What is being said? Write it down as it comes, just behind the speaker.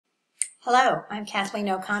Hello, I'm Kathleen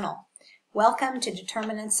O'Connell. Welcome to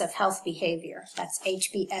Determinants of Health Behavior. That's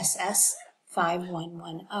HBSS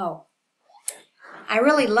 5110. I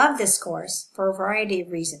really love this course for a variety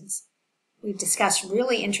of reasons. We discuss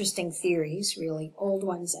really interesting theories, really old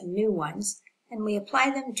ones and new ones, and we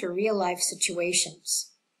apply them to real-life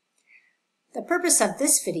situations. The purpose of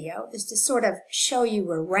this video is to sort of show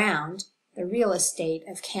you around the real estate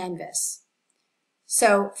of Canvas.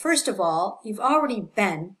 So first of all, you've already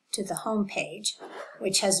been to the home page,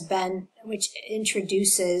 which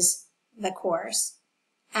introduces the course,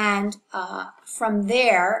 and from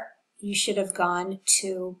there you should have gone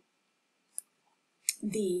to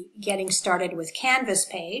the Getting Started with Canvas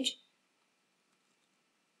page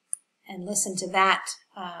and listen to that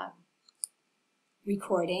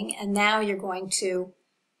recording. And now you've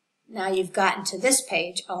gotten to this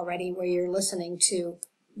page already where you're listening to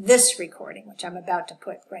this recording, which I'm about to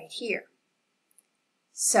put right here.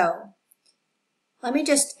 So let me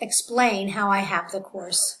just explain how I have the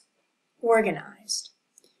course organized.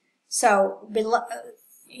 So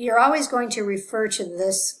you're always going to refer to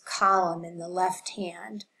this column in the left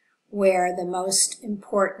hand where the most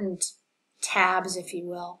important tabs, if you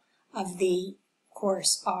will, of the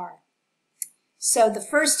course are. So the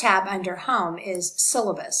first tab under Home is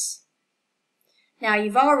Syllabus. Now,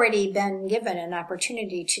 you've already been given an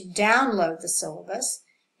opportunity to download the syllabus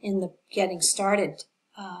in the Getting Started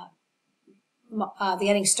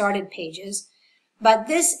pages, but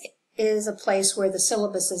this is a place where the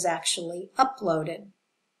syllabus is actually uploaded.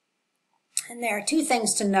 And there are two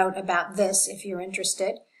things to note about this if you're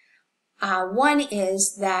interested. One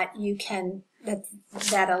is that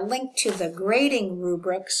that a link to the grading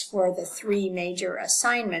rubrics for the three major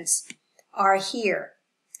assignments are here.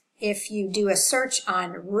 If you do a search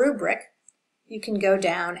on rubric, you can go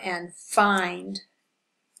down and find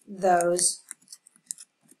those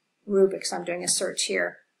rubrics. I'm doing a search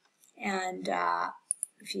here, and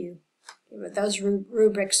those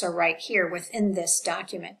rubrics are right here within this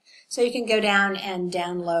document. So you can go down and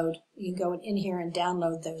download. You can go in here and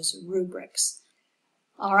download those rubrics.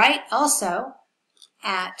 All right. Also,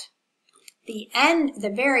 at the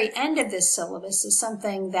very end of this syllabus is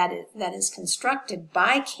something that is constructed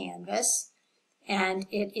by Canvas, and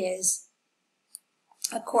it is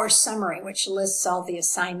a course summary, which lists all the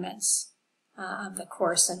assignments of the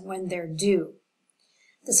course and when they're due.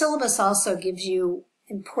 The syllabus also gives you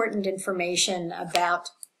important information about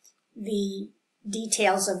the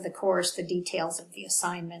details of the course, the details of the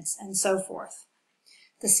assignments, and so forth.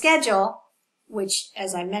 The schedule, which,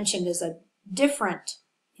 as I mentioned, is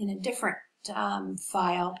in a different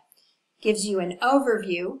file, gives you an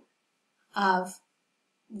overview of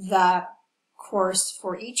the course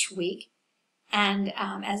for each week. And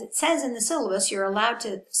as it says in the syllabus, you're allowed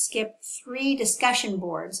to skip 3 discussion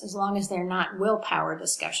boards, as long as they're not willpower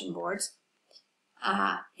discussion boards,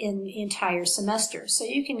 in the entire semester. So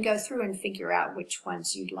you can go through and figure out which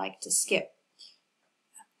ones you'd like to skip.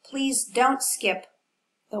 Please don't skip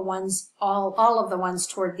the ones, all of the ones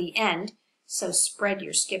toward the end. So spread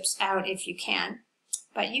your skips out if you can,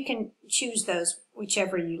 but you can choose those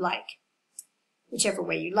whichever way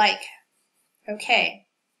you like. Okay.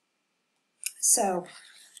 So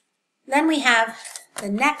then we have the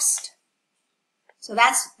next. So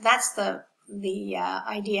that's the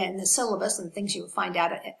idea in the syllabus and things you will find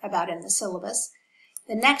out about in the syllabus.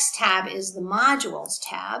 The next tab is the Modules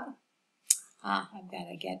tab. I've got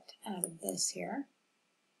to get out of this here.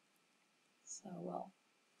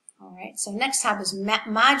 All right, so next tab is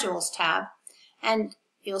Modules tab, and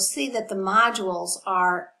you'll see that the modules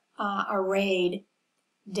are arrayed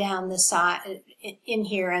down the side in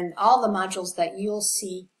here, and all the modules that you'll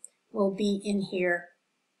see will be in here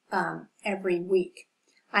every week.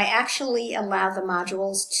 I actually allow the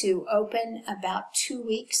modules to open about 2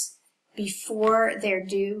 weeks before they're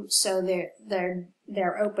due, so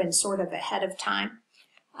they're open sort of ahead of time,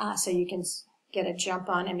 so you can get a jump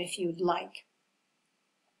on them if you'd like.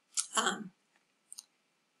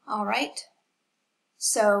 All right.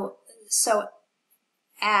 So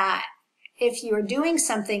if you're doing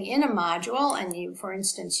something in a module and for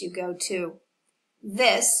instance, you go to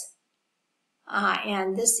this,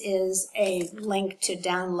 and this is a link to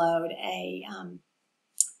download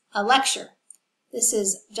a lecture. This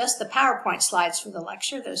is just the PowerPoint slides for the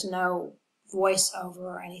lecture. There's no voiceover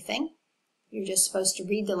or anything. You're just supposed to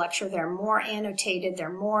read the lecture. They're more annotated.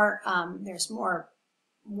 There's more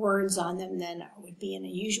words on them than would be in a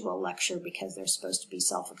usual lecture because they're supposed to be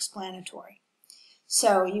self-explanatory.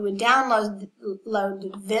 So you would download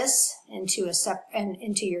this into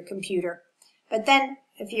your computer, But then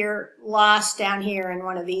if you're lost down here in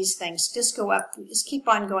one of these things, just keep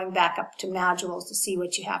on going back up to modules to see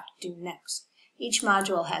what you have to do next. Each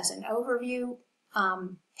module has an overview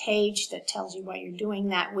page that tells you what you're doing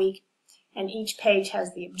that week, and each page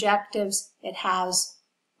has the objectives. It has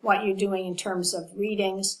what you're doing in terms of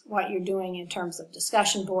readings, what you're doing in terms of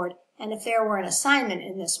discussion board, and if there were an assignment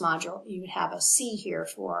in this module, you would have a C here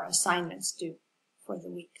for assignments due for the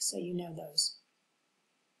week, so you know those.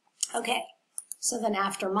 Okay, so then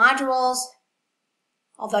after modules,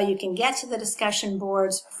 although you can get to the discussion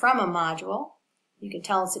boards from a module, you can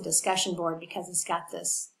tell it's a discussion board because it's got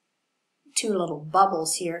this two little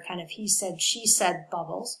bubbles here, kind of he said, she said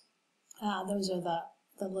bubbles. Those are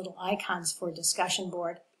the little icons for discussion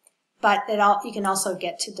board. But you can also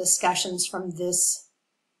get to discussions from this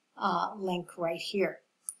link right here.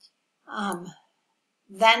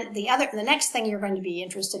 Then the next thing you're going to be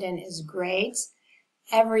interested in is grades.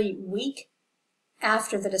 Every week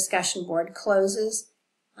after the discussion board closes,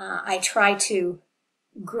 I try to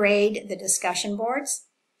grade the discussion boards,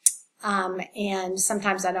 and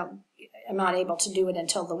sometimes I'm not able to do it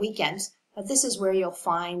until the weekends, but this is where you'll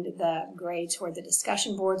find the grades for the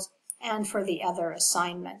discussion boards and for the other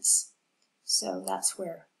assignments. So that's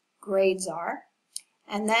where grades are.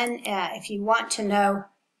 And then if you want to know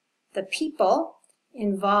the people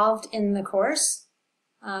involved in the course,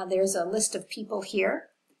 there's a list of people here,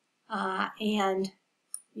 and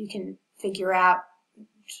you can figure out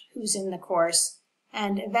who's in the course,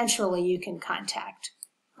 and eventually you can contact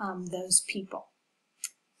those people.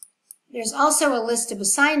 There's also a list of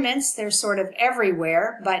assignments. They're sort of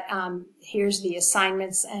everywhere, but here's the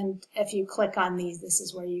assignments, and if you click on these, this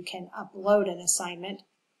is where you can upload an assignment.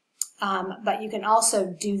 But you can also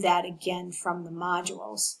do that again from the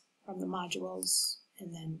modules, and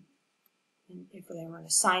then if there were an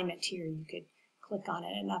assignment here, you could click on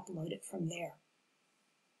it and upload it from there.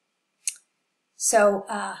 So,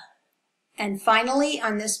 and finally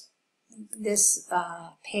on this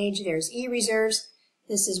page, there's e-reserves.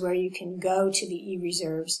 This is where you can go to the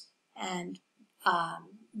e-reserves, and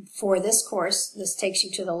for this course, this takes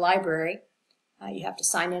you to the library. You have to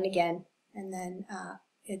sign in again, and then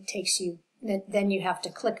it takes you, then you have to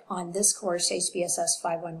click on this course, HPSS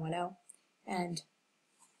 5110, and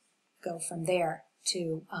go from there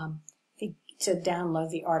to download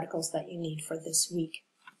the articles that you need for this week.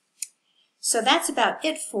 So that's about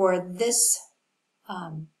it for this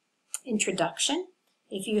introduction.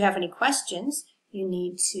 If you have any questions, you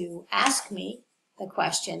need to ask me the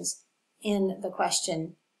questions in the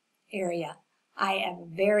question area. I have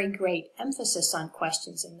a very great emphasis on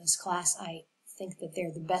questions in this class. I think that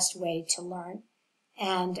they're the best way to learn,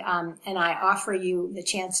 and I offer you the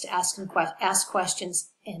chance to ask questions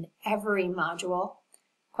in every module,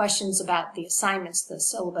 questions about the assignments, the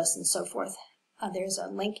syllabus, and so forth. There's a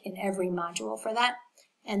link in every module for that,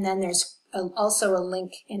 and then there's also a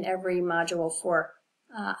link in every module for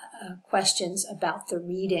questions about the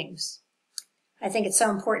readings. I think it's so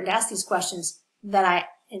important to ask these questions that I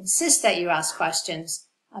insist that you ask questions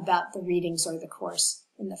about the readings or the course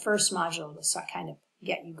in the first module to kind of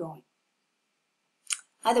get you going.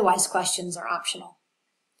 Otherwise, questions are optional.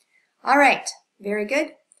 All right, very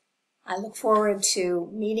good. I look forward to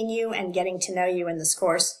meeting you and getting to know you in this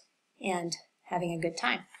course and having a good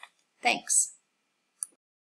time. Thanks.